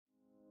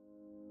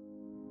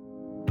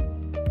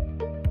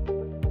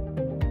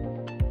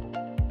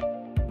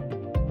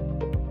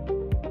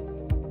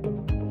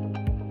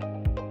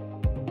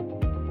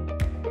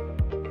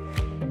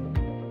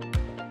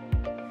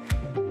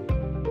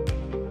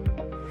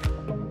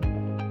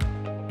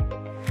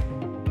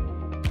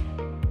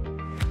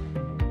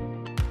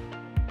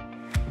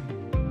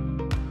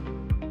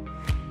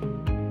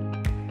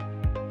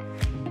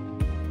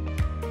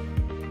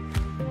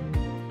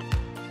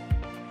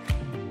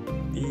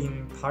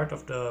part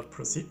of the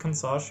PROCEED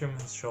consortium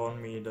has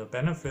shown me the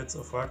benefits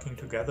of working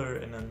together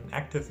in an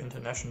active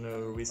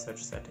international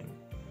research setting.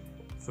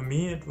 For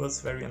me, it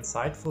was very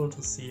insightful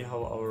to see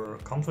how our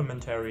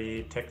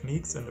complementary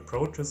techniques and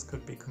approaches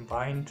could be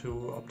combined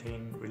to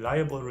obtain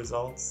reliable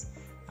results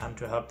and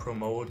to help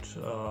promote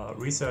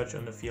research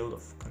in the field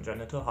of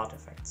congenital heart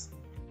defects.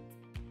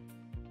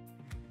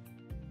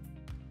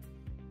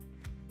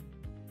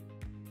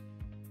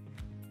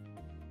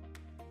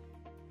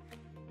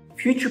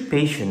 Future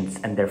patients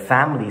and their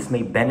families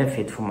may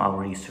benefit from our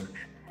research,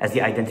 as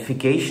the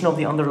identification of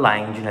the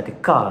underlying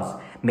genetic cause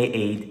may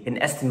aid in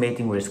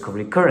estimating risk of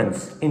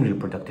recurrence in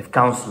reproductive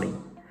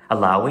counseling,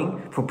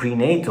 allowing for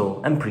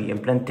prenatal and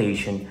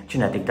pre-implantation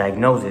genetic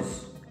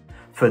diagnosis.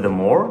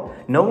 Furthermore,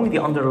 knowing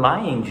the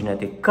underlying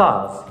genetic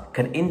cause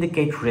can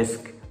indicate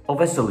risk of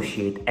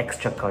associated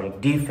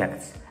extracardiac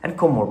defects and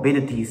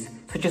comorbidities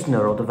such as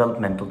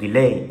neurodevelopmental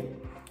delay,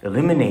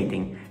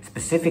 eliminating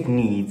specific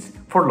needs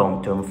for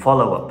long-term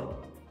follow-up.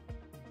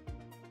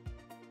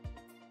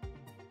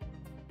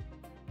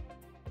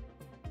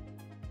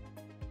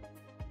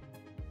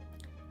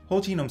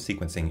 Whole genome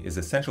sequencing is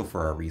essential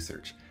for our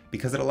research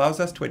because it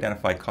allows us to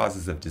identify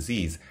causes of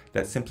disease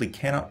that simply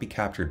cannot be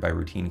captured by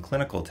routine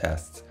clinical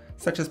tests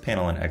such as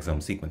panel and exome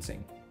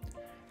sequencing.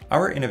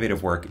 Our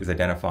innovative work is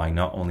identifying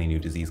not only new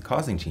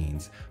disease-causing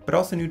genes, but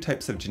also new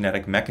types of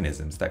genetic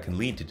mechanisms that can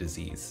lead to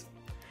disease.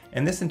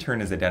 And this in turn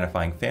is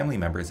identifying family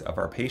members of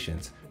our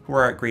patients who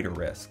are at greater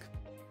risk.